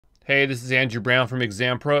Hey, this is Andrew Brown from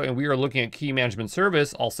ExamPro, and we are looking at Key Management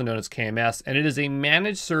Service, also known as KMS, and it is a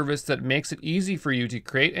managed service that makes it easy for you to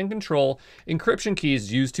create and control encryption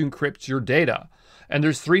keys used to encrypt your data. And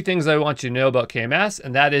there's three things I want you to know about KMS,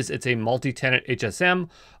 and that is it's a multi-tenant HSM.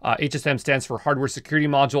 HSM stands for Hardware Security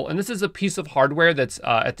Module, and this is a piece of hardware that's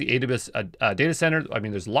at the AWS data center. I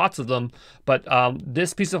mean, there's lots of them, but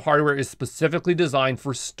this piece of hardware is specifically designed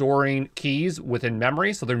for storing keys within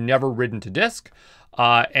memory, so they're never written to disk.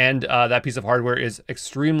 That piece of hardware is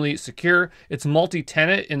extremely secure. It's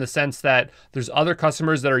multi-tenant in the sense that there's other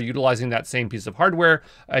customers that are utilizing that same piece of hardware,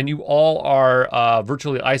 and you all are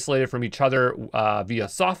virtually isolated from each other via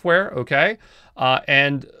software, okay?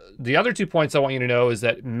 And the other 2 points I want you to know is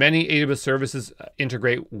that many AWS services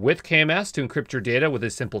integrate with KMS to encrypt your data with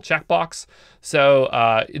a simple checkbox. So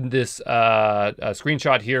in this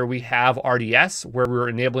screenshot here, we have RDS where we're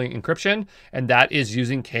enabling encryption, and that is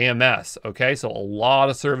using KMS, okay? So a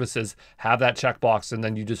lot of services have that checkbox, and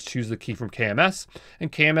then you just choose the key from KMS,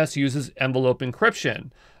 and KMS uses envelope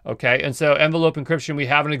encryption. Okay, and so envelope encryption, we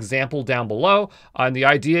have an example down below. And the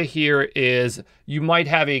idea here is you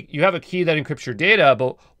have a key that encrypts your data,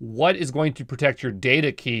 but what is going to protect your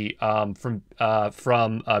data key from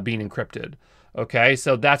being encrypted? Okay,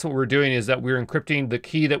 so that's what we're doing, is that we're encrypting the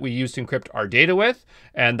key that we use to encrypt our data with,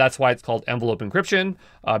 and that's why it's called envelope encryption,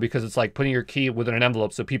 because it's like putting your key within an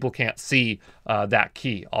envelope so people can't see that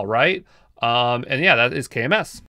key, all right? And yeah, that is KMS.